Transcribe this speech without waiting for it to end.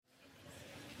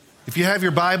If you have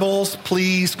your Bibles,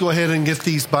 please go ahead and get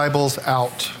these Bibles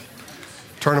out.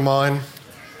 Turn them on.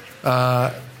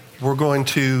 We're going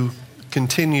to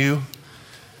continue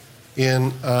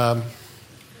in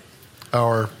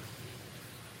our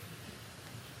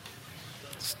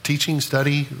teaching,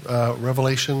 study,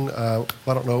 Revelation. I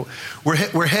don't know.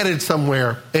 We're headed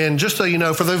somewhere. And just so you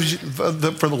know, for those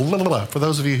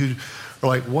of you who are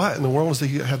like, what in the world does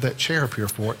he have that chair up here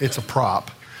for? It's a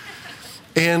prop.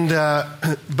 And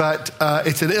but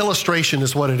it's an illustration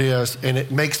is what it is, and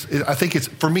it makes, I think it's,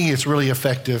 for me, it's really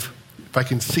effective if I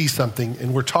can see something.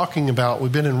 And we're talking about,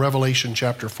 we've been in Revelation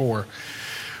chapter 4.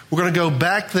 We're going to go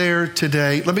back there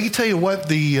today. Let me tell you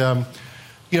what I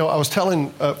was telling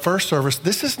first service,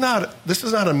 this is not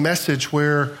a message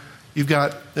where you've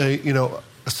got a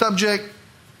subject,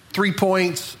 3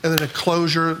 points, and then a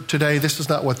closure today. This is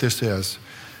not what this is.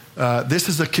 This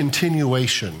is a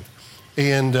continuation.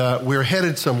 And we're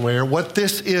headed somewhere. What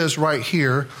this is right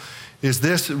here is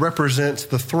this represents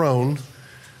the throne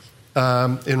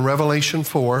in Revelation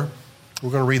 4. We're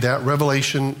going to read that.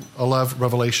 Revelation, I love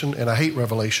Revelation, and I hate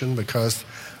Revelation because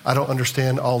I don't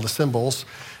understand all the symbols.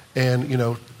 And,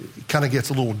 it kind of gets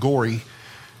a little gory.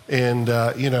 And,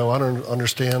 I don't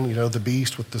understand, the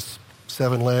beast with the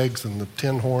 7 legs and the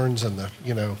 10 horns and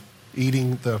the,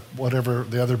 eating the whatever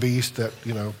the other beast that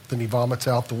then he vomits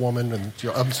out the woman, and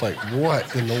I'm just like,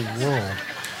 what in the world?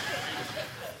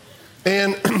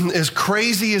 And as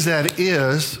crazy as that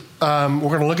is, we're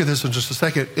going to look at this in just a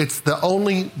second. It's the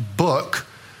only book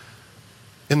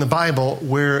in the Bible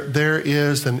where there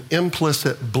is an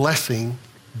implicit blessing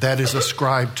that is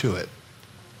ascribed to it,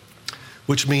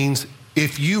 which means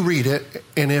if you read it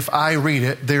and if I read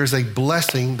it, there's a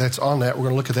blessing that's on that. We're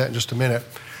going to look at that in just a minute.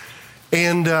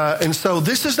 And so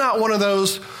this is not one of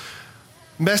those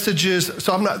messages.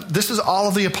 So this is all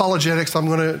of the apologetics I'm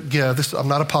going to give. I'm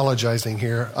not apologizing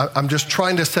here. I'm just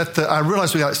trying to I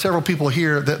realize we got several people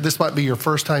here that this might be your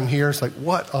first time here. It's like,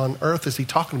 what on earth is he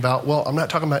talking about? Well, I'm not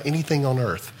talking about anything on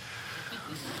earth.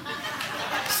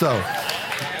 So,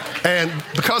 and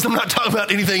because I'm not talking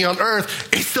about anything on earth,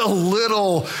 it's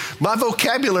my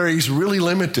vocabulary is really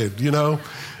limited,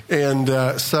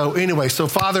 And so anyway,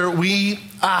 Father, we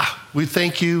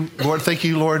thank you, Lord. Thank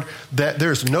you, Lord, that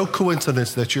there's no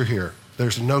coincidence that you're here.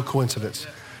 There's no coincidence.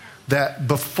 That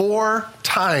before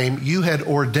time, you had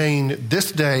ordained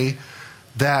this day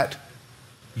that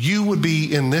you would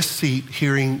be in this seat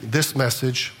hearing this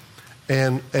message.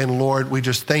 And Lord, we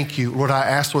just thank you. Lord, I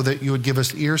ask, Lord, that you would give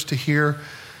us ears to hear,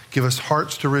 give us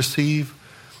hearts to receive.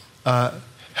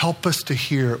 Help us to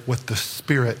hear what the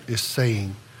Spirit is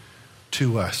saying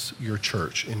to us, your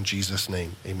church, in Jesus'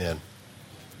 name, amen.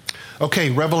 Okay,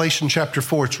 Revelation chapter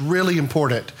 4. It's really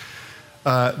important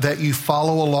that you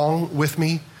follow along with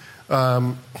me,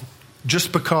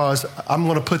 just because I'm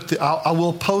going to I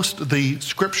will post the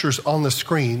scriptures on the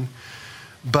screen,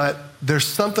 but there's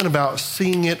something about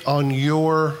seeing it on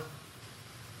your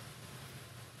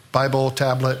Bible,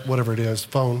 tablet, whatever it is,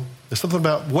 phone. There's something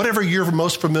about whatever you're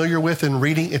most familiar with in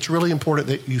reading. It's really important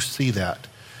that you see that.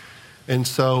 And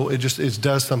so it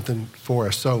does something for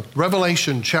us. So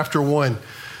Revelation chapter 1,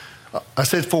 I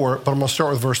said 4, but I'm going to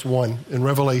start with verse 1 in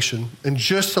Revelation. And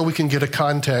just so we can get a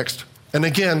context. And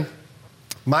again,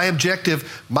 my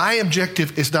objective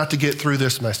is not to get through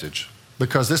this message,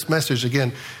 because this message,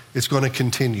 again, is going to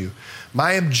continue.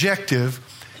 My objective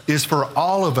is for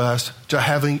all of us to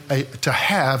have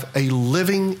a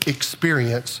living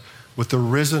experience with the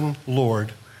risen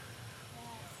Lord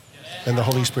and the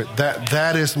Holy Spirit.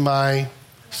 That is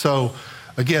so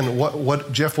again,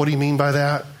 what Jeff, what do you mean by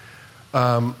that?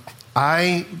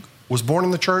 I was born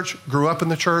in the church, grew up in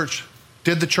the church,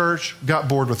 did the church, got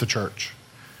bored with the church.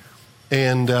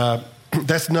 And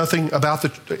that's nothing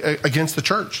against the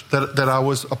church that I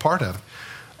was a part of.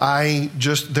 I'd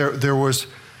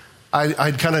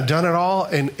kind of done it all,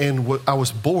 and I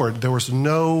was bored. There was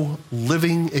no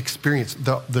living experience.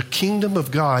 The kingdom of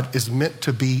God is meant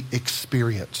to be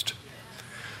experienced.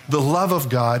 The love of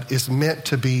God is meant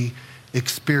to be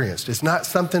experienced. It's not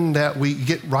something that we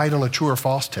get right on a true or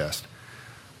false test.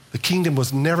 The kingdom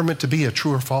was never meant to be a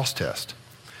true or false test.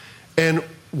 And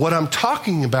what I'm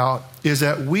talking about is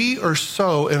that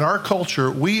in our culture,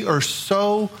 we are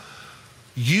so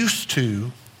used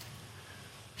to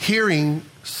hearing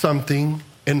something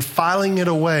and filing it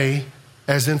away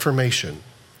as information.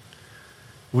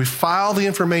 We file the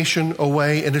information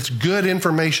away, and it's good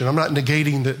information. I'm not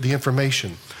negating the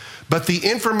information. But the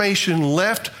information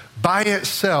left by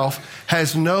itself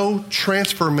has no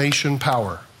transformation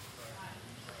power.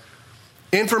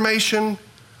 Information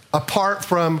apart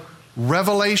from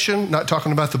revelation, not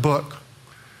talking about the book,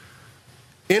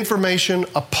 Information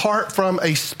apart from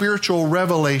a spiritual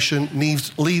revelation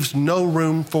leaves no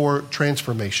room for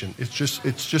transformation. It's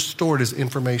just stored as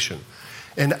information.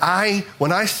 And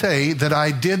when I say that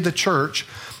I did the church,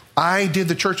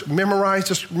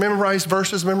 memorized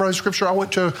verses, memorized scripture. I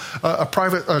went to a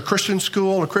private Christian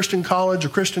school, a Christian college, a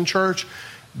Christian church,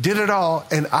 did it all,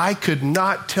 and I could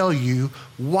not tell you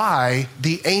why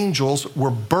the angels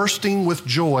were bursting with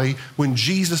joy when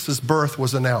Jesus' birth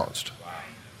was announced.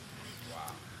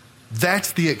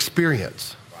 That's the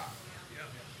experience.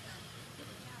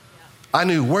 I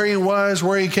knew where he was,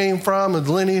 where he came from, and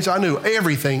the lineage. I knew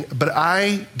everything, but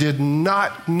I did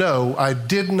not know.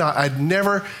 I'd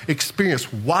never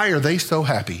experienced why are they so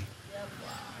happy.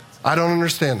 I don't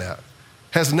understand that.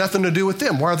 Has nothing to do with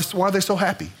them. Why are they so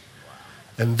happy?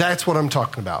 And that's what I'm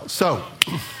talking about. So,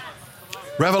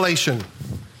 Revelation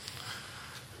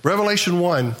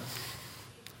 1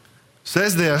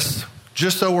 says this,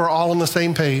 just so we're all on the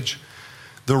same page.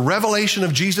 The revelation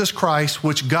of Jesus Christ,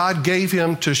 which God gave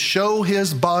him to show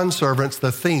his bondservants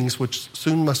the things which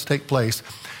soon must take place.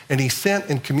 And he sent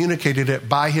and communicated it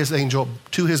by his angel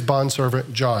to his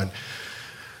bondservant John.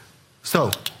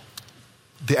 So,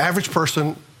 the average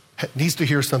person needs to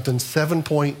hear something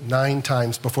 7.9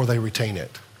 times before they retain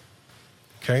it.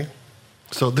 Okay?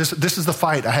 So this is the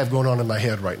fight I have going on in my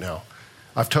head right now.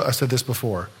 I said this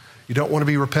before. You don't want to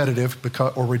be repetitive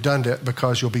or redundant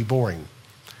because you'll be boring.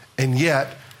 And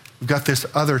yet, we've got this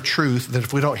other truth that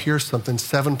if we don't hear something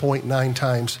 7.9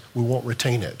 times, we won't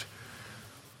retain it.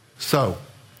 So,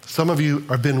 some of you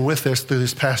have been with us through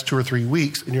this past 2 or 3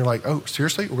 weeks, and you're like, oh,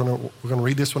 seriously? We're gonna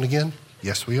read this one again?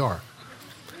 Yes, we are.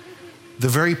 The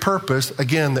very purpose,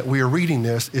 again, that we are reading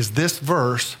this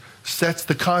verse sets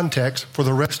the context for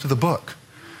the rest of the book.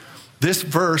 This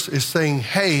verse is saying,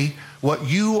 hey, what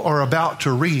you are about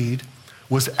to read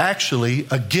was actually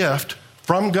a gift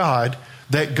from God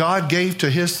that God gave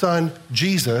to his son,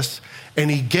 Jesus,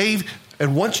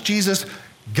 and once Jesus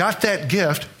got that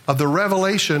gift of the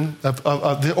revelation of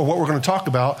what we're going to talk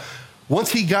about,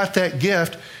 once he got that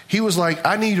gift, he was like,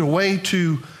 I need a way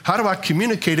how do I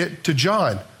communicate it to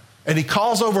John? And he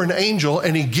calls over an angel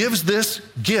and he gives this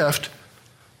gift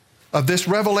of this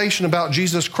revelation about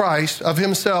Jesus Christ, of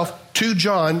himself, to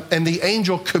John, and the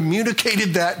angel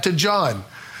communicated that to John.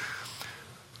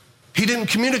 He didn't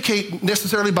communicate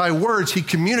necessarily by words, he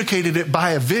communicated it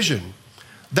by a vision.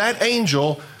 That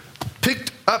angel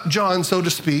picked up John, so to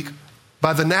speak,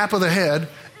 by the nape of the head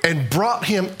and brought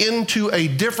him into a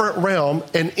different realm.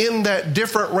 And in that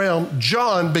different realm,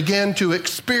 John began to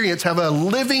have a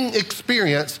living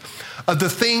experience of the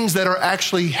things that are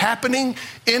actually happening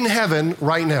in heaven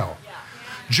right now.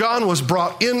 John was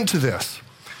brought into this.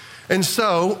 And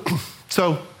so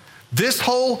this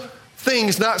whole thing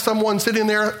is not someone sitting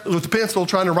there with a pencil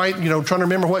trying to write, trying to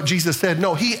remember what Jesus said.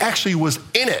 No, he actually was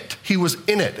in it. He was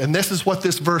in it. And this is what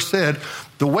this verse said.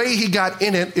 The way he got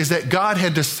in it is that God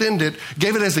had descended,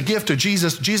 gave it as a gift to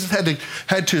Jesus. Jesus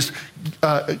had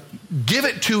to give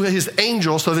it to his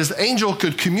angel so this angel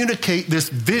could communicate this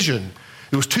vision.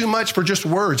 It was too much for just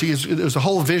words. It was a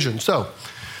whole vision. So,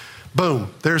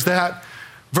 boom, there's that.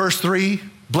 Verse 3,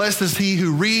 blessed is he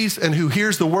who reads and who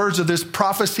hears the words of this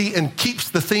prophecy and keeps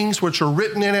the things which are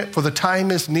written in it, for the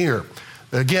time is near.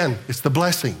 Again, it's the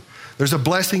blessing. There's a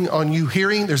blessing on you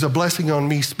hearing. There's a blessing on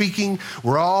me speaking.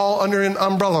 We're all under an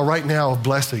umbrella right now of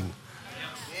blessing.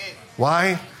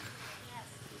 Why?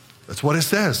 That's what it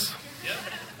says.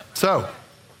 So,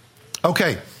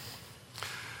 okay.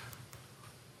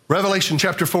 Revelation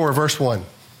chapter 4, verse 1.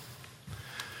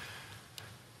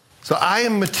 So I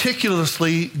am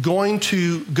meticulously going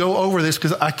to go over this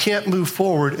because I can't move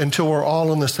forward until we're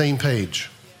all on the same page.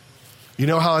 You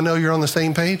know how I know you're on the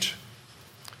same page?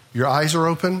 Your eyes are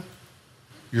open.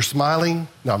 You're smiling.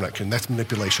 No, I'm not kidding. That's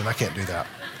manipulation. I can't do that.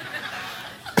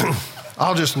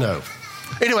 I'll just know.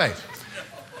 Anyway,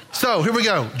 so here we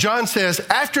go. John says,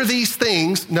 after these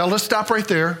things, now let's stop right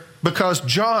there because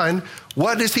John,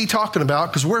 what is he talking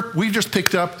about? Because we've just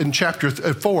picked up in chapter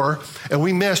 4 and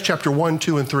we missed chapter 1,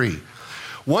 2, and 3.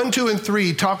 1, 2, and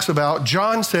 3 talks about,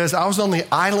 John says, I was on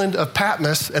the island of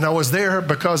Patmos and I was there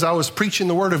because I was preaching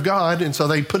the word of God. And so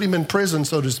they put him in prison,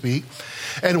 so to speak.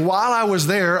 And while I was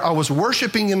there, I was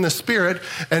worshiping in the spirit.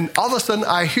 And all of a sudden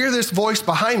I hear this voice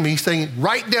behind me saying,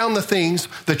 write down the things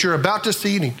that you're about to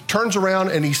see. And he turns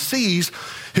around and he sees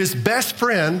his best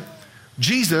friend,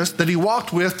 Jesus, that he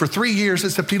walked with for 3 years,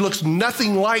 except he looks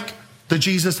nothing like the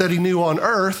Jesus that he knew on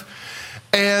earth.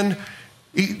 And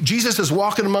Jesus is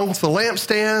walking amongst the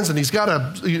lampstands, and he's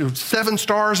got 7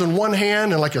 stars in one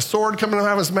hand and like a sword coming out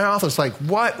of his mouth. It's like,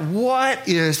 what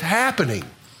is happening?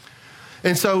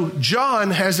 And so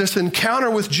John has this encounter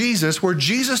with Jesus where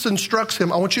Jesus instructs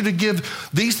him, I want you to give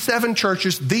these 7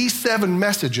 churches these 7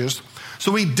 messages.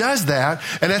 So he does that.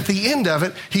 And at the end of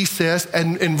it, he says,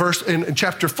 and in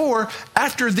chapter 4,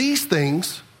 after these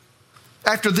things,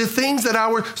 after the things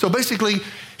that so basically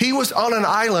he was on an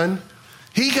island.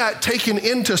 He got taken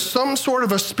into some sort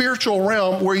of a spiritual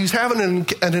realm where he's having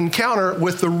an encounter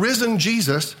with the risen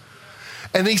Jesus.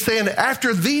 And he's saying,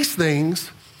 after these things,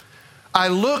 I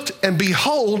looked and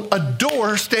behold a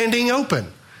door standing open.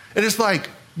 And it's like,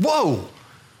 whoa,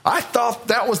 I thought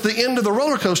that was the end of the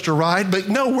roller coaster ride, but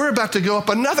no, we're about to go up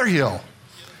another hill.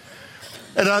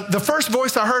 And the first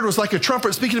voice I heard was like a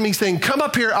trumpet speaking to me saying, come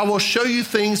up here, I will show you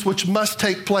things which must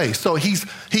take place. So he's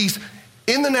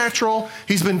in the natural,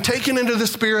 he's been taken into the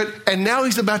spirit, and now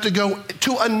he's about to go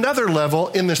to another level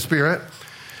in the spirit.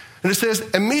 And it says,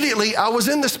 immediately I was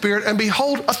in the spirit and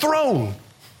behold a throne.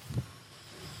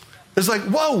 It's like,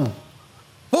 whoa,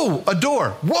 a door,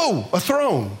 whoa, a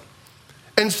throne.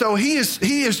 And so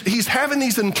he's having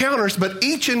these encounters, but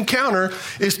each encounter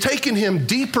is taking him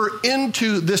deeper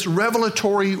into this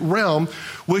revelatory realm,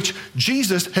 which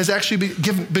Jesus has actually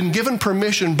been given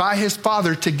permission by his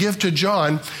Father to give to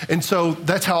John. And so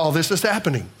that's how all this is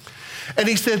happening. And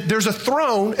he said, there's a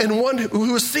throne and one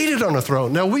who is seated on a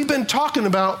throne. Now, we've been talking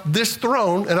about this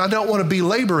throne, and I don't want to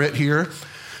belabor it here.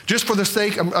 Just for the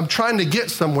sake, I'm trying to get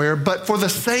somewhere, but for the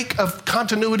sake of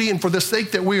continuity and for the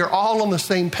sake that we are all on the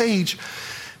same page,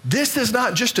 this is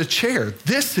not just a chair.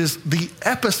 This is the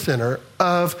epicenter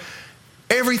of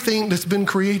everything that's been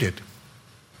created.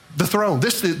 The throne.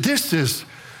 This is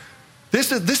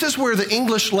where the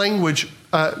English language.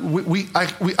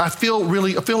 I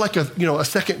feel like a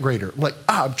second grader.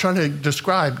 I'm trying to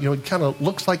describe. It kind of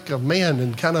looks like a man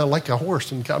and kind of like a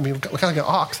horse and kind of like an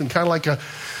ox and kind of like a.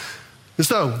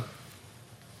 So,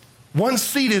 one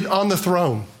seated on the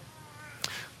throne.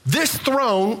 This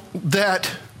throne that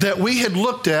we had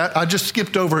looked at, I just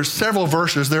skipped over several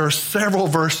verses. There are several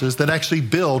verses that actually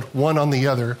build one on the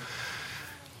other.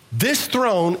 This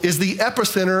throne is the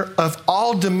epicenter of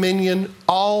all dominion,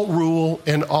 all rule,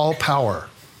 and all power.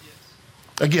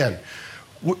 Again,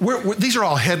 these are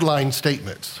all headline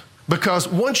statements. Because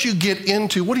once you get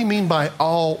into, what do you mean by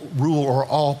all rule or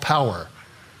all power?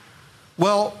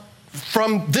 Well,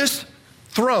 from this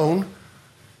throne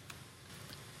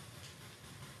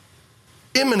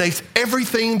emanates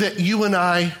everything that you and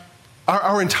I,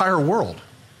 our entire world.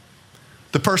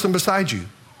 The person beside you,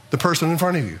 the person in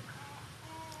front of you,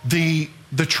 the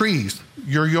trees,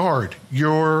 your yard,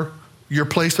 your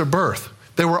place of birth.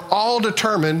 They were all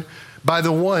determined by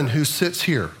the one who sits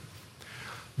here.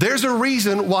 There's a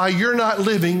reason why you're not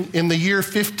living in the year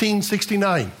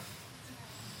 1569.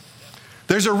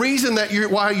 There's a reason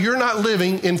why you're not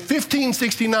living in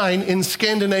 1569 in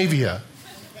Scandinavia.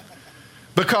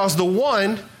 Because the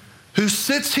one who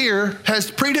sits here has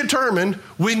predetermined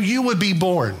when you would be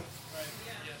born.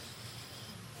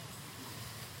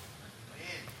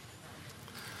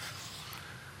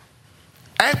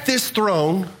 At this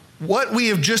throne, what we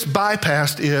have just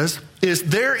bypassed is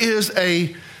there's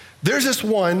this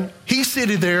one, he's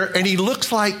seated there and he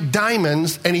looks like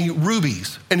diamonds and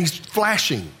rubies and he's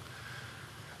flashing.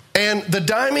 And the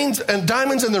diamonds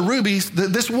and the rubies,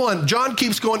 this one, John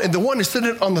keeps going, and the one is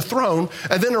sitting on the throne,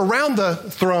 and then around the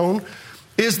throne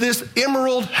is this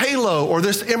emerald halo or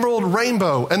this emerald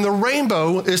rainbow. And the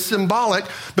rainbow is symbolic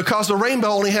because the rainbow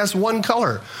only has one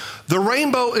color. The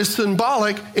rainbow is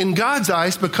symbolic in God's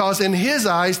eyes because in his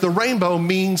eyes, the rainbow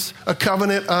means a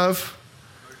covenant of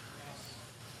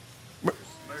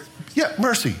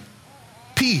mercy.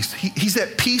 Peace. He's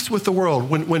at peace with the world.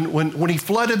 When he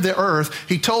flooded the earth,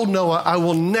 he told Noah, I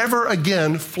will never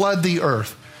again flood the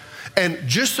earth. And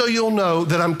just so you'll know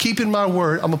that I'm keeping my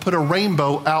word, I'm going to put a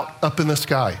rainbow out up in the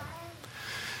sky.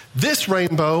 This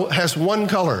rainbow has one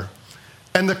color.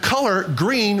 And the color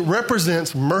green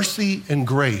represents mercy and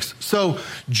grace. So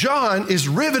John is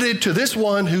riveted to this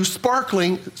one who's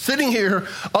sparkling, sitting here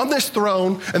on this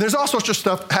throne. And there's all sorts of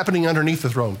stuff happening underneath the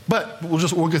throne. But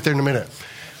we'll get there in a minute.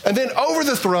 And then over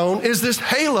the throne is this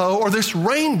halo or this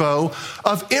rainbow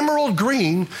of emerald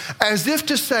green, as if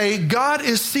to say God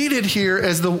is seated here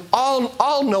as the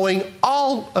all-knowing,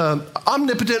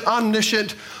 omnipotent,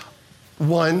 omniscient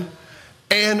one.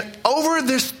 And over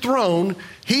this throne,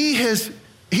 he has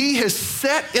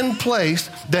set in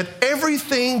place that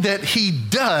everything that he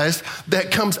does that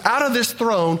comes out of this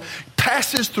throne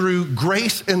passes through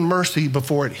grace and mercy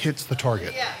before it hits the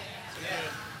target.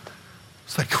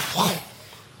 It's like, whoa.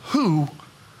 Who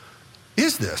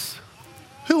is this?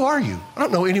 Who are you? I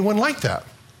don't know anyone like that.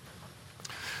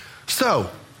 So,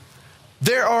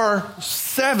 there are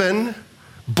 7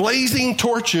 blazing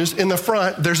torches in the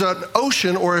front. There's an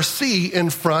ocean or a sea in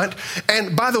front.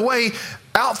 And by the way,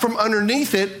 out from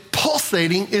underneath it,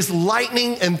 pulsating, is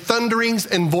lightning and thunderings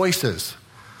and voices.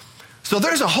 So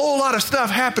there's a whole lot of stuff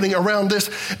happening around this.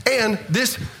 And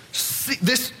this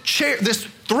chair, this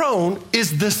throne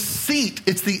is the seat.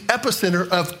 It's the epicenter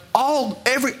of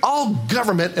all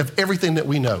government of everything that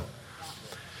we know.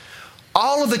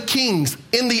 All of the kings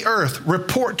in the earth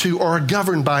report to or are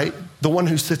governed by the one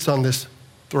who sits on this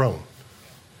throne.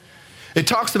 It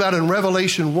talks about in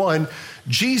Revelation 1,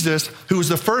 Jesus, who was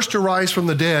the first to rise from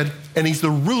the dead, and he's the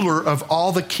ruler of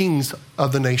all the kings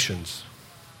of the nations.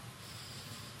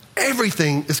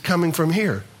 Everything is coming from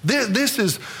here. This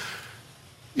is,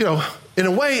 in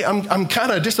a way, I'm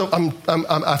kind of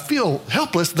I feel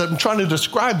helpless that I'm trying to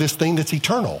describe this thing that's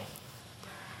eternal.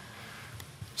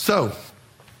 So,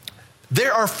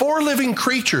 there are 4 living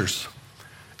creatures,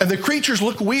 and the creatures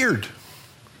look weird.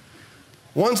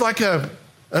 One's like an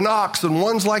ox, and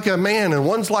one's like a man, and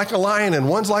one's like a lion, and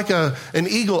one's like an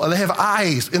eagle, and they have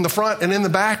eyes in the front and in the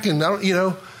back, and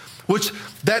which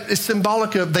that is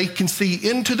symbolic of they can see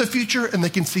into the future and they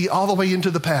can see all the way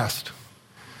into the past.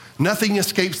 Nothing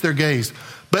escapes their gaze.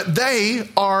 But they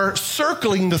are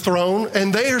circling the throne,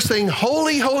 and they are saying,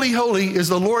 "Holy, holy, holy is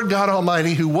the Lord God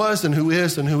Almighty, who was and who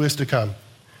is to come."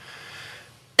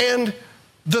 And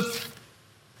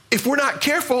if we're not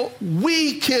careful,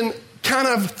 we can kind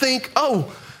of think,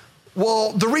 oh,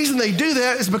 well, the reason they do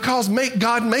that is because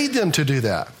God made them to do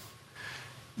that.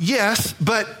 Yes,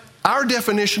 but our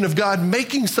definition of God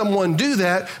making someone do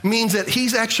that means that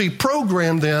he's actually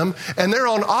programmed them and they're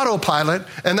on autopilot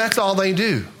and that's all they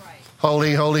do. Right.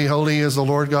 Holy, holy, holy is the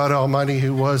Lord God Almighty,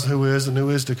 who was, who is, and who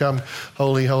is to come.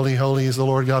 Holy, holy, holy is the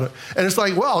Lord God. And it's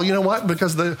like, well, you know what?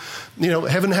 Because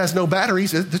heaven has no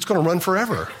batteries, it's going to run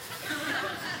forever.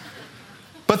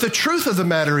 But the truth of the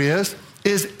matter is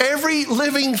every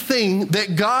living thing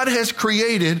that God has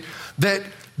created that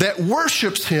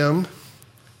worships him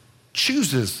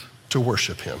chooses to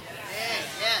worship him.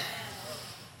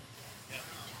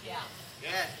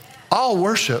 All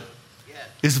worship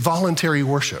is voluntary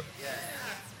worship.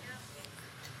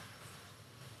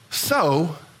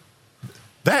 So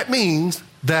that means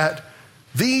that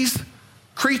these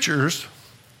creatures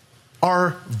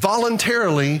are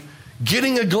voluntarily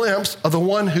getting a glimpse of the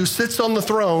one who sits on the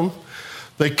throne.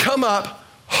 They come up,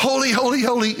 holy, holy,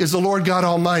 holy is the Lord God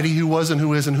Almighty, who was and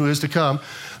who is to come.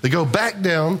 They go back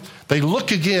down, they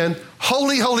look again,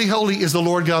 holy, holy, holy is the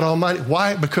Lord God Almighty.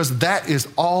 Why? Because that is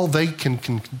all they can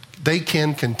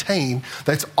contain.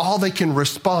 That's all they can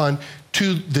respond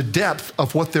to the depth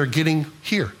of what they're getting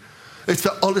here.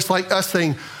 It's like us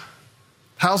saying,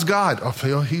 how's God?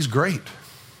 Oh, he's great.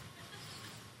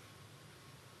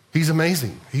 He's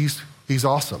amazing. He's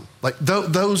awesome. Like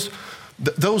those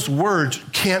words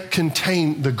can't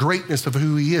contain the greatness of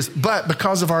who he is. But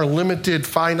because of our limited,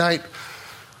 finite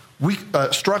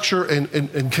structure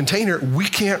and container, we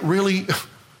can't really,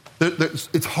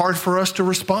 it's hard for us to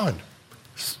respond.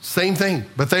 Same thing,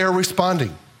 but they are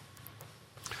responding.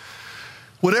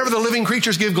 Whatever the living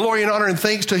creatures give glory and honor and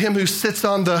thanks to him who sits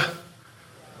on the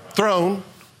throne,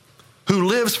 who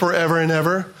lives forever and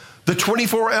ever. The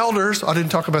 24 elders, I didn't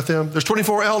talk about them. There's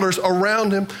 24 elders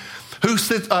around him who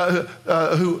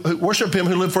who worship him,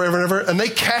 who live forever and ever, and they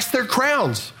cast their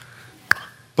crowns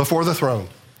before the throne,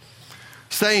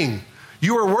 saying,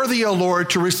 "You are worthy, O Lord,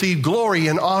 to receive glory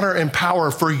and honor and power,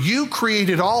 for you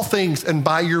created all things, and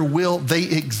by your will they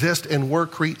exist and were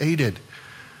created."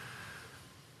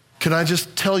 Can I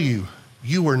just tell you,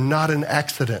 you are not an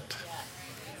accident.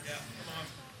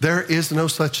 There is no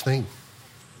such thing.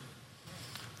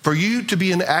 For you to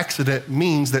be an accident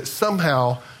means that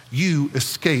somehow you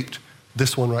escaped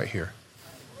this one right here.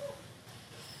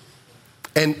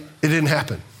 And it didn't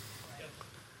happen.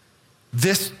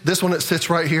 This one that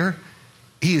sits right here,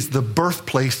 he is the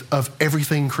birthplace of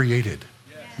everything created.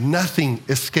 Nothing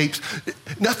escapes.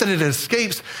 Not that it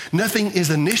escapes, nothing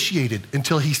is initiated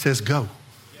until he says go.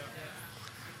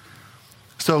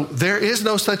 So there is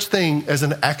no such thing as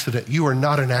an accident. You are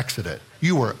not an accident.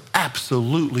 You were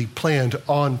absolutely planned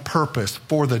on purpose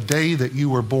for the day that you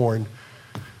were born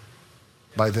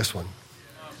by this one,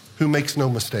 who makes no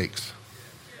mistakes.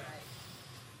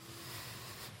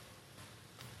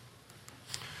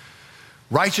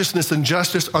 Righteousness and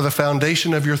justice are the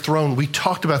foundation of your throne. We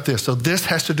talked about this. So this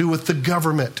has to do with the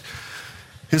government.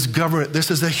 His government,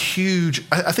 this is a huge,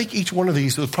 I think each one of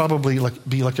these would probably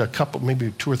be like a couple,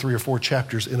 maybe 2 or 3 or 4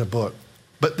 chapters in a book.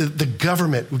 But the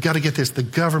government, we've got to get this, the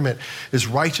government is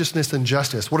righteousness and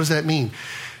justice. What does that mean?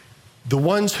 The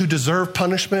ones who deserve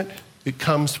punishment, it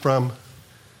comes from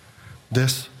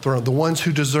this throne. The ones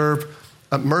who deserve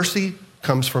Mercy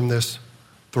comes from this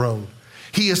throne.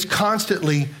 He is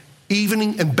constantly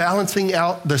evening and balancing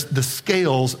out the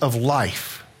scales of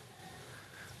life,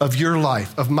 of your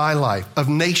life, of my life, of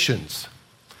nations.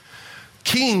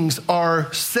 Kings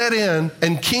are set in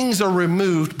and kings are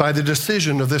removed by the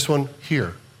decision of this one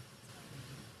here.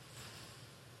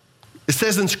 It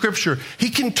says in Scripture, he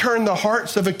can turn the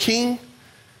hearts of a king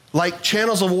like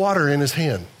channels of water in his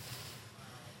hand.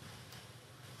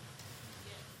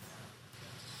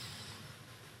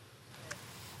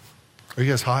 Are you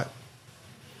guys hot?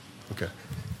 Okay.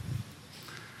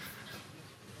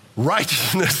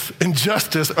 Righteousness and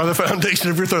justice are the foundation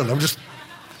of your throne.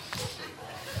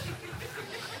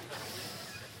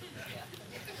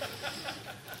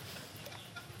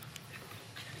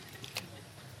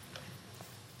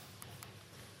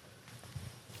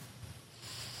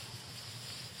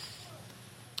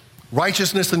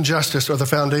 Righteousness and justice are the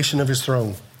foundation of his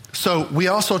throne. So we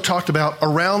also talked about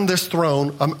around this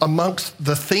throne, amongst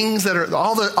the things that are,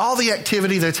 all the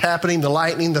activity that's happening, the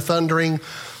lightning, the thundering,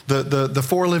 the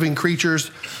four living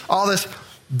creatures, all this,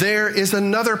 there is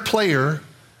another player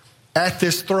at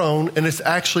this throne, and it's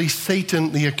actually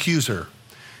Satan the accuser.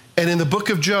 And in the book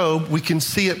of Job, we can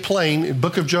see it plain. In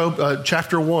book of Job,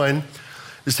 chapter 1,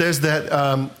 it says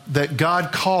that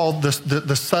God called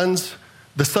the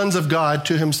sons of God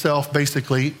to himself,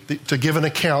 basically, to give an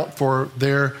account for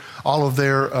all of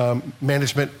their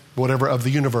management, whatever, of the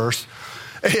universe.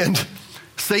 And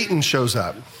Satan shows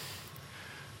up.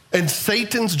 And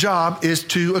Satan's job is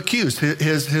to accuse.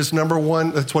 His number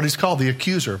one, that's what he's called, the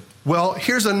accuser. Well,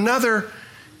 here's another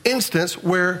instance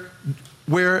where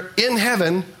in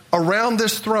heaven, around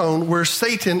this throne, where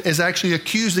Satan is actually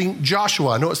accusing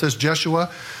Joshua. I know it says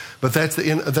Jeshua, but that's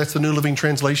the New Living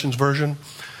Translations version.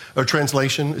 Or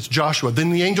translation, it's Joshua. Then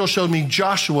the angel showed me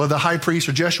Joshua, the high priest,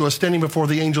 or Jeshua, standing before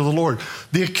the angel of the Lord.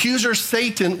 The accuser,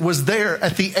 Satan, was there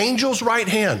at the angel's right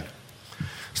hand.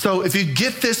 So if you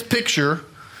get this picture,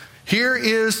 here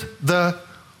is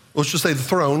let's just say the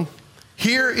throne.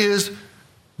 Here is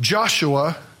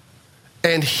Joshua,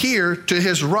 and here to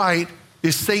his right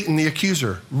is Satan, the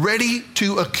accuser, ready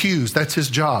to accuse. That's his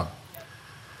job.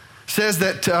 Says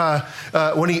that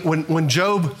when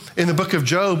Job, in the book of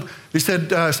Job, he said,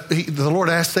 the Lord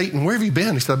asked Satan, where have you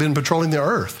been? He said, I've been patrolling the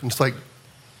earth. And it's like,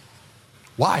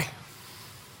 why?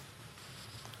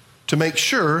 To make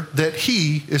sure that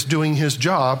he is doing his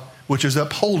job, which is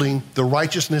upholding the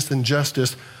righteousness and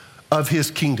justice of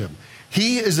his kingdom.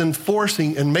 He is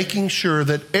enforcing and making sure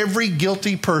that every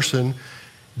guilty person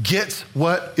gets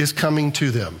what is coming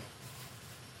to them.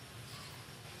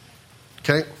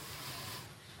 Okay?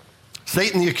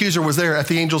 Satan, the accuser, was there at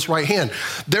the angel's right hand.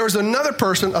 There was another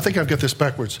person, I think I've got this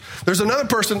backwards. There's another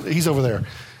person, he's over there.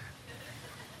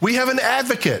 We have an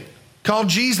advocate called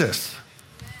Jesus.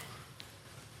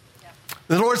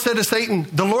 The Lord said to Satan,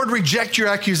 the Lord reject your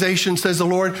accusation, says the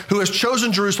Lord, who has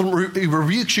chosen Jerusalem. He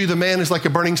rebukes you. The man is like a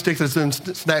burning stick that's been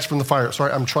snatched from the fire.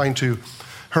 Sorry, I'm trying to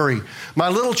hurry. My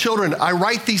little children, I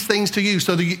write these things to you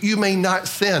so that you may not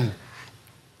sin.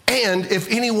 And if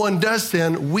anyone does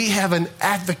sin, we have an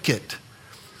advocate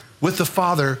with the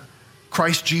Father,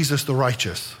 Christ Jesus the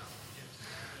righteous.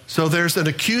 So there's an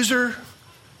accuser,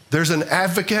 there's an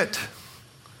advocate,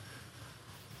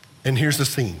 and here's the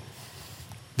scene.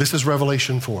 This is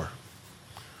Revelation 4.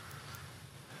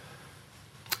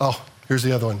 Oh, here's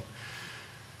the other one.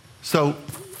 So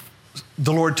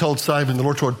the Lord told Simon, the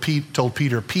Lord told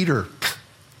Peter, Peter,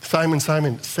 Simon,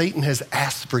 Simon, Satan has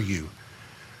asked for you.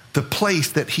 The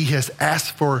place that he has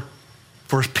asked for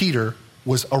Peter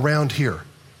was around here.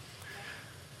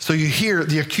 So you hear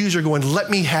the accuser going, let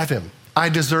me have him. I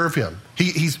deserve him.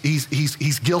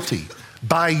 He's guilty.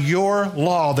 By your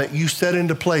law that you set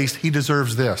into place, he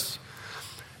deserves this.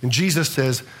 And Jesus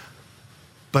says,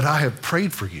 but I have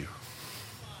prayed for you.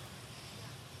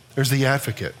 There's the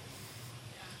advocate.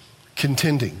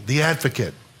 Contending. The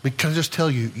advocate. Can I just tell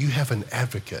you, you have an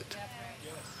advocate.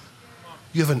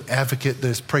 You have an advocate that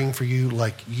is praying for you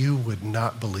like you would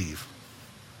not believe.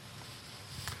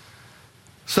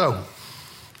 So,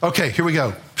 okay, here we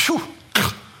go. Whew.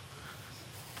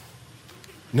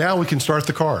 Now we can start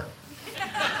the car.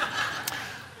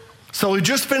 So we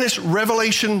just finished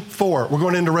Revelation 4. We're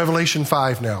going into Revelation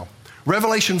 5 now.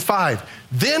 Revelation 5.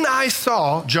 Then I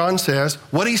saw, John says,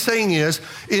 what he's saying is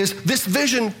this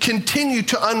vision continued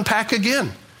to unpack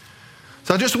again.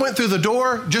 So I just went through the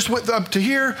door, just went up to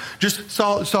here, just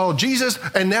saw Jesus,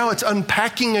 and now it's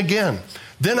unpacking again.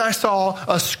 Then I saw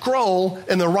a scroll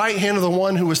in the right hand of the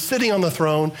one who was sitting on the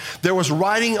throne. There was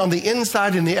writing on the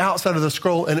inside and the outside of the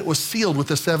scroll, and it was sealed with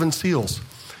the 7 seals.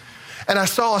 And I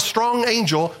saw a strong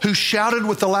angel who shouted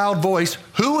with a loud voice,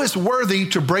 "Who is worthy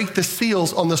to break the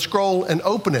seals on the scroll and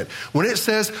open it?" When it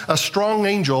says a strong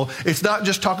angel, it's not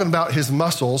just talking about his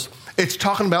muscles, it's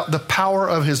talking about the power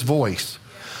of his voice.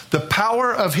 The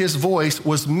power of his voice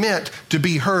was meant to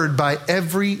be heard by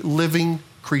every living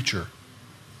creature.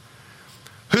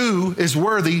 Who is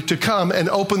worthy to come and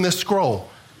open this scroll?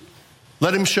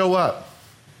 Let him show up.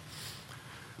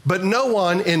 But no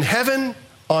one in heaven,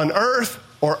 on earth,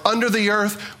 or under the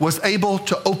earth was able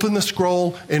to open the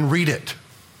scroll and read it.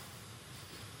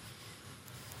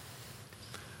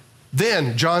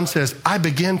 Then John says, I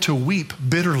began to weep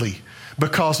bitterly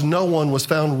because no one was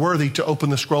found worthy to open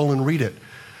the scroll and read it.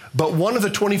 But one of the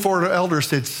 24 elders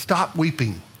said, "Stop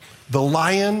weeping. The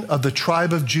Lion of the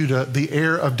tribe of Judah, the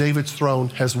heir of David's throne,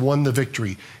 has won the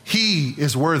victory. He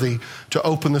is worthy to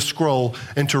open the scroll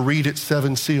and to read its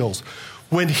 7 seals."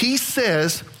 When he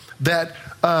says that,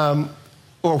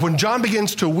 or when John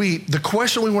begins to weep, the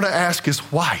question we want to ask is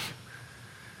why?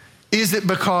 Is it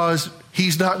because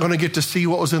he's not going to get to see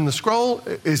what was in the scroll?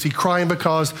 Is he crying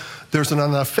because there's not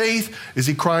enough faith? Is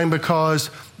he crying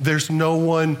because there's no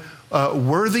one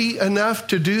worthy enough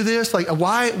to do this? Like,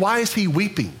 why is he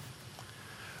weeping?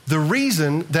 The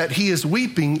reason that he is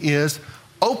weeping is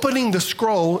opening the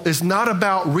scroll is not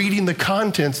about reading the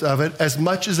contents of it as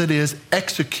much as it is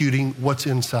executing what's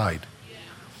inside.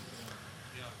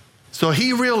 So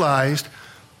he realized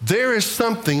there is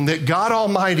something that God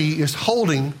Almighty is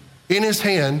holding in his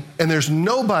hand, and there's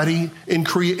nobody in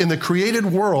the created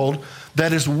world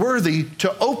that is worthy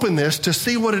to open this to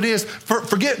see what it is.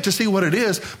 Forget to see what it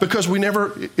is, because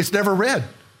it's never read.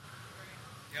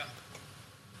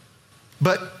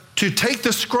 But to take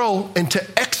the scroll and to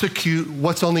execute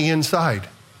what's on the inside.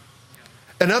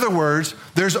 In other words,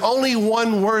 there's only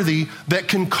one worthy that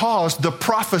can cause the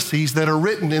prophecies that are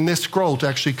written in this scroll to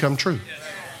actually come true.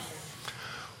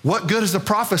 What good is a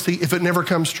prophecy if it never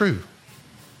comes true?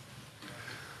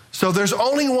 So there's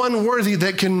only one worthy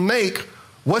that can make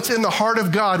what's in the heart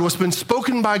of God, what's been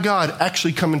spoken by God,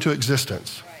 actually come into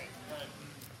existence.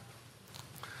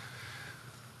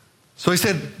 So he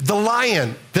said, the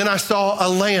lion, then I saw a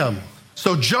lamb.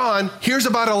 So John hears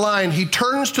about a lion. He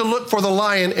turns to look for the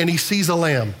lion and he sees a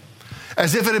lamb,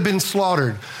 as if it had been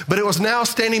slaughtered. But it was now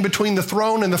standing between the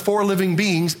throne and the 4 living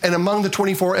beings and among the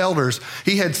 24 elders.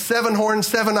 He had 7 horns,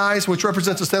 7 eyes, which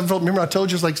represents a 7-fold. Remember I told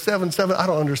you it's like 7. I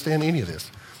don't understand any of this.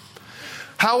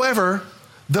 However,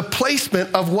 the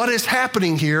placement of what is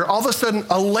happening here, all of a sudden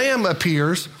a lamb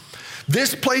appears.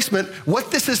 This placement, what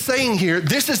this is saying here,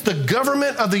 this is the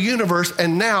government of the universe,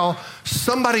 and now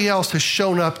somebody else has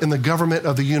shown up in the government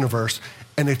of the universe,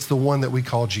 and it's the one that we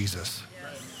call Jesus.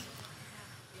 Yes.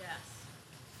 Yes.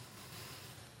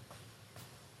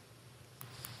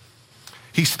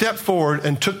 He stepped forward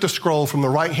and took the scroll from the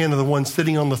right hand of the one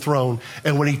sitting on the throne,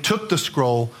 and when he took the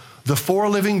scroll, the 4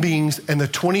 living beings and the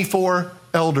 24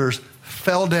 elders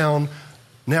fell down.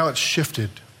 Now it's shifted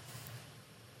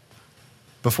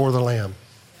before the Lamb.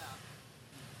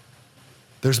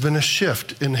 There's been a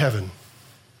shift in heaven.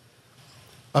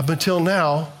 Up until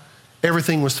now,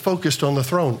 everything was focused on the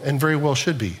throne, and very well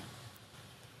should be.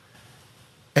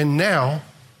 And now,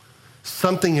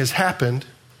 something has happened.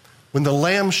 When the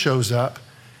Lamb shows up,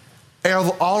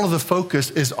 all of the focus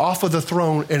is off of the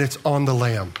throne and it's on the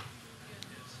Lamb.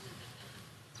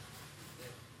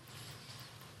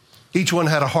 Each one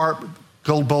had a harp,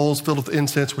 gold bowls filled with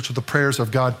incense, which were the prayers of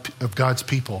God's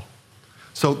people.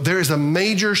 So there is a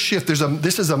major shift.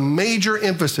 This is a major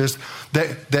emphasis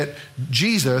that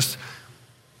Jesus,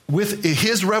 with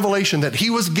his revelation that he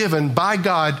was given by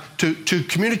God to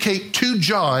communicate to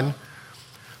John,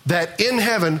 that in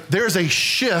heaven there is a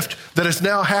shift that is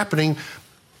now happening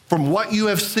from what you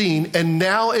have seen, and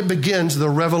now it begins the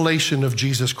revelation of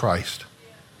Jesus Christ.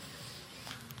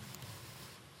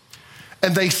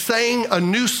 And they sang a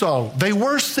new song. They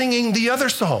were singing the other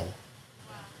song.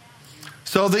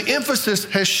 So the emphasis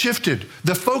has shifted.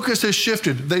 The focus has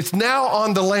shifted. It's now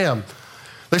on the Lamb.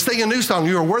 They sang a new song.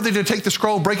 You are worthy to take the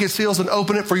scroll, break its seals, and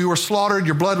open it, for you were slaughtered.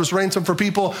 Your blood was ransom for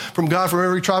people from God, from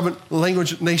every tribe,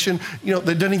 language, nation.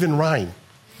 That doesn't even rhyme.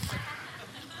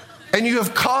 And you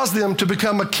have caused them to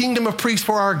become a kingdom of priests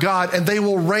for our God, and they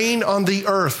will reign on the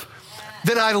earth.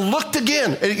 Then I looked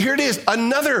again, and here it is,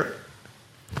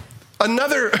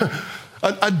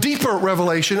 a deeper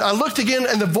revelation. I looked again,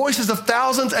 and the voices of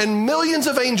thousands and millions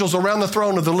of angels around the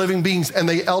throne of the living beings and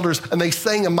the elders, and they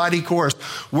sang a mighty chorus.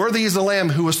 Worthy is the Lamb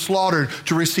who was slaughtered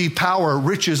to receive power,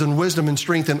 riches, and wisdom, and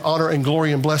strength, and honor, and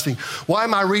glory, and blessing. Why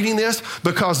am I reading this?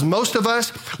 Because most of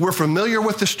us, we're familiar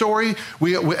with the story,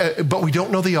 but we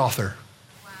don't know the author.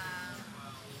 Wow.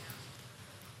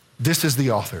 This is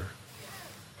the author.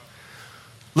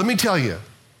 let me tell you,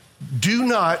 do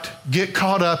not get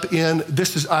caught up in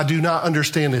I do not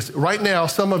understand this. Right now,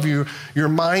 some of you, your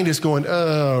mind is going,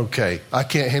 oh, okay, I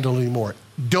can't handle it anymore.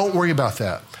 Don't worry about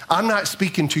that. I'm not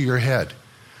speaking to your head.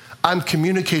 I'm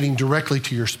communicating directly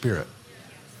to your spirit.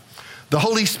 The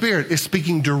Holy Spirit is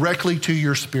speaking directly to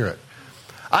your spirit.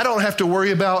 I don't have to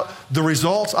worry about the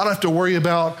results. I don't have to worry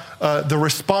about the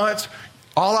response.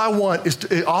 All I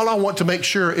want to make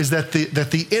sure is that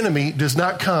the enemy does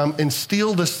not come and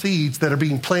steal the seeds that are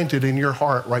being planted in your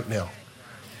heart right now.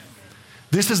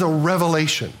 This is a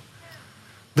revelation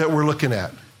that we're looking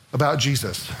at about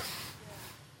Jesus.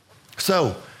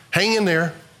 So hang in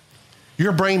there.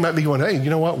 Your brain might be going, hey, you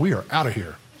know what? We are out of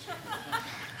here.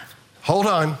 Hold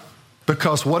on,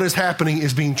 because what is happening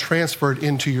is being transferred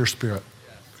into your spirit.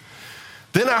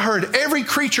 Then I heard every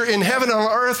creature in heaven and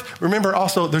on earth. Remember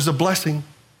also, there's a blessing.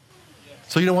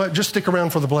 So you know what? Just stick around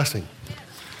for the blessing.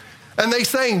 And they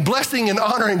sang, blessing and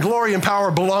honor and glory and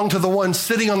power belong to the one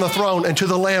sitting on the throne and to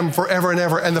the Lamb forever and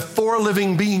ever. And the 4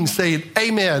 living beings said,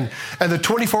 amen. And the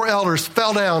 24 elders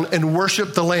fell down and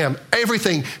worshiped the Lamb.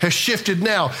 Everything has shifted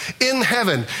now. In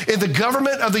heaven, in the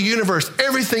government of the universe,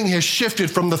 everything has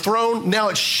shifted from the throne. Now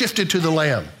it's shifted to the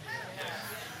Lamb.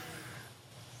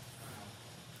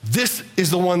 This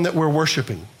is the one that we're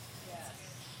worshiping.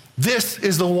 This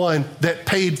is the one that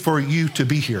paid for you to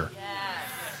be here.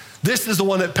 This is the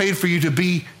one that paid for you to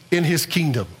be in his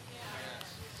kingdom.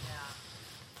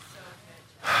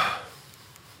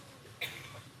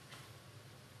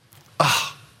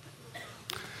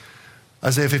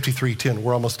 Isaiah 53:10,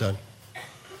 we're almost done.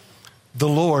 The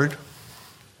Lord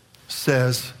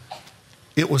says,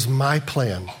 it was my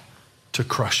plan to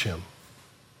crush him.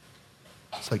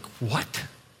 It's like, what?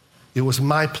 It was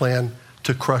my plan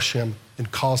to crush him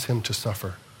and cause him to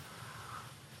suffer.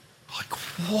 Like,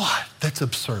 what? That's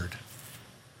absurd.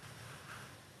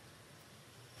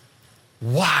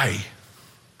 Why?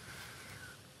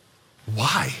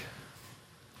 Why?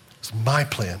 It's my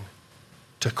plan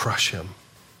to crush him.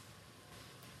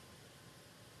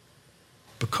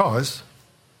 Because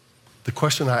the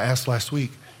question I asked last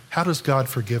week, how does God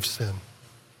forgive sin?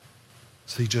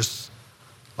 Is he just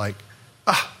like,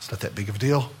 it's not that big of a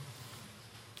deal.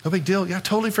 No big deal. Yeah, I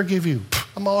totally forgive you.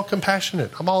 I'm all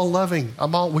compassionate. I'm all loving.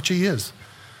 Which he is.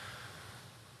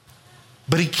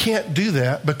 But he can't do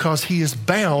that because he is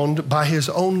bound by his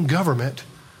own government,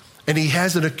 and he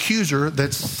has an accuser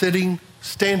that's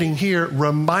standing here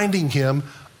reminding him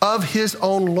of his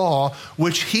own law,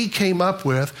 which he came up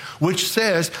with, which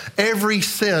says every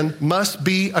sin must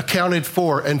be accounted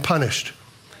for and punished.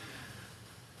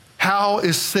 How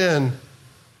does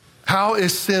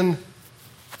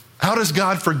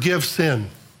God forgive sin?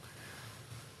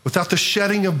 Without the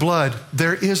shedding of blood,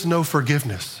 there is no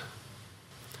forgiveness.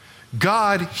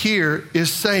 God here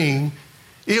is saying,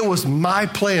 it was my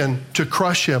plan to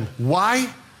crush him.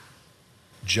 Why?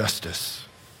 Justice.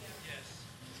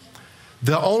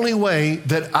 The only way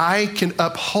that I can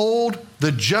uphold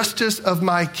the justice of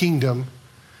my kingdom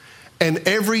and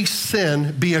every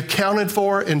sin be accounted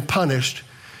for and punished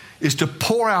is to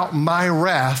pour out my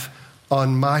wrath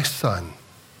on my son.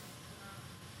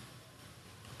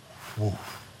 Whoa.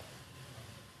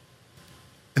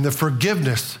 And the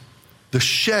forgiveness, the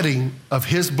shedding of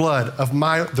his blood,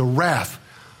 the wrath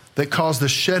that caused the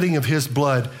shedding of his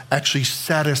blood actually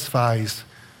satisfies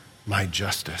my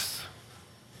justice.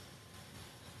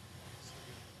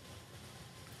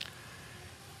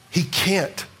 He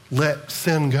can't let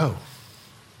sin go.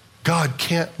 God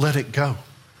can't let it go.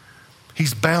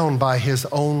 He's bound by his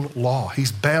own law.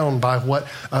 He's bound by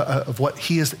what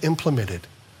he has implemented.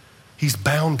 He's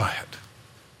bound by it.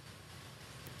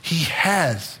 He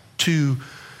has to,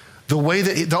 the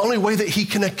only way that he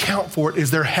can account for it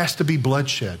is there has to be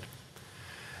bloodshed.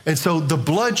 And so the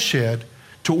bloodshed,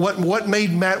 to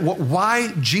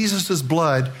why Jesus'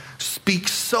 blood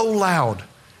speaks so loud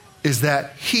is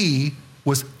that he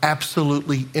was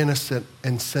absolutely innocent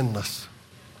and sinless.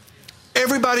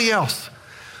 Everybody else,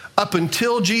 up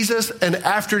until Jesus and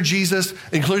after Jesus,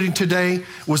 including today,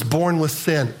 was born with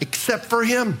sin, except for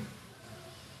him.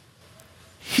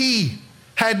 He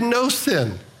had no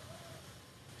sin.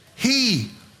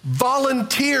 He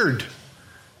volunteered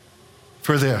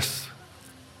for this.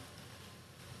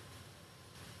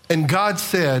 And God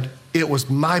said, it was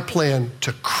my plan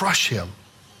to crush him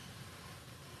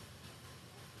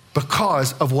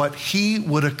because of what he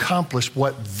would accomplish,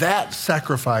 what that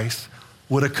sacrifice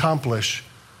would accomplish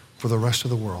for the rest of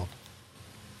the world.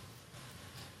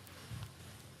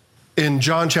 In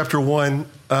John chapter 1,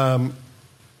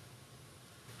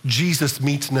 Jesus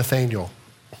meets Nathanael.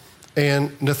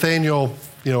 And Nathanael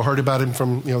heard about him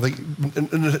from,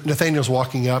 Nathanael's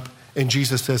walking up, and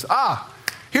Jesus says,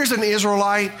 here's an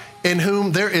Israelite in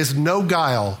whom there is no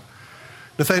guile.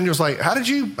 Nathanael's like, how do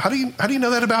you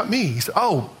know that about me? He said,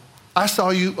 I saw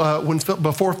you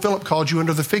before Philip called you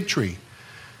under the fig tree.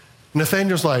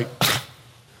 Nathanael's like,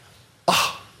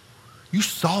 you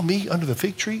saw me under the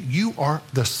fig tree? You are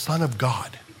the Son of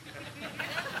God.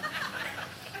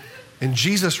 And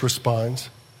Jesus responds,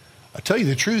 I tell you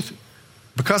the truth,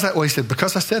 because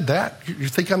I said that, you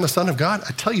think I'm the Son of God?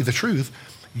 I tell you the truth,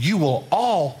 you will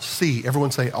all see.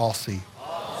 Everyone say, all see.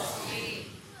 All see.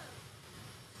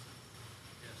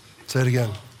 Say it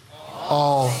again.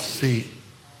 All see.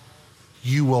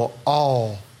 You will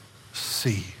all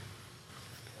see.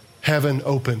 Heaven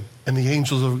open and the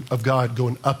angels of God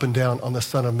going up and down on the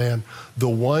Son of Man, the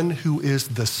one who is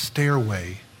the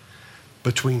stairway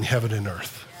between heaven and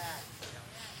earth.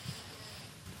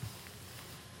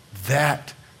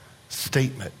 That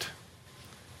statement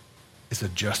is a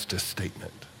justice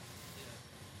statement.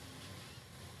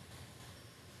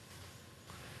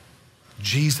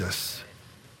 Jesus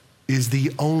is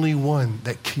the only one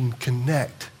that can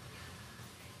connect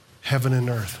heaven and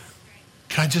earth.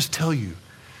 Can I just tell you,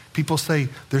 people say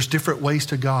there's different ways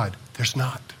to God. There's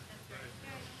not.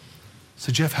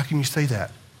 So Jeff, how can you say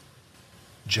that?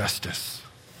 Justice.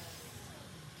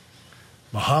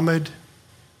 Muhammad,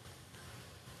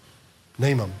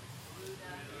 name them.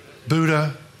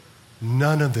 Buddha,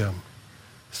 none of them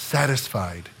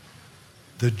satisfied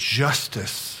the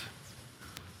justice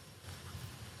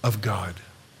of God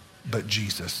but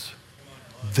Jesus.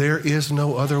 There is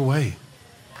no other way.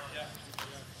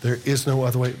 There is no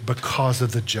other way because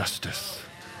of the justice.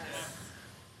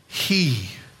 He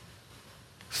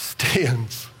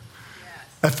stands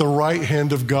at the right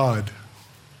hand of God,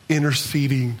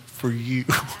 interceding for you,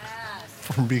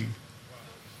 for me.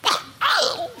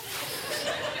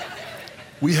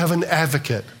 We have an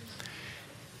advocate.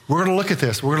 We're going to look at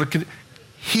this.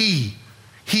 He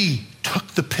took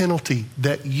the penalty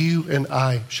that you and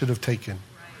I should have taken.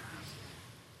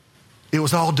 It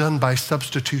was all done by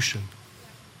substitution.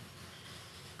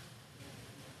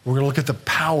 We're going to look at the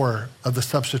power of the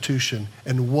substitution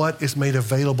and what is made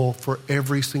available for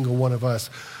every single one of us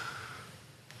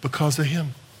because of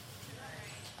him.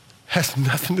 Has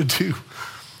nothing to do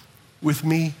with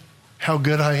me, how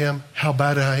good I am, how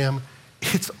bad I am.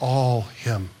 It's all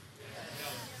him.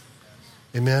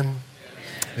 Amen?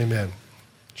 Amen.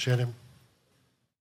 Shannon?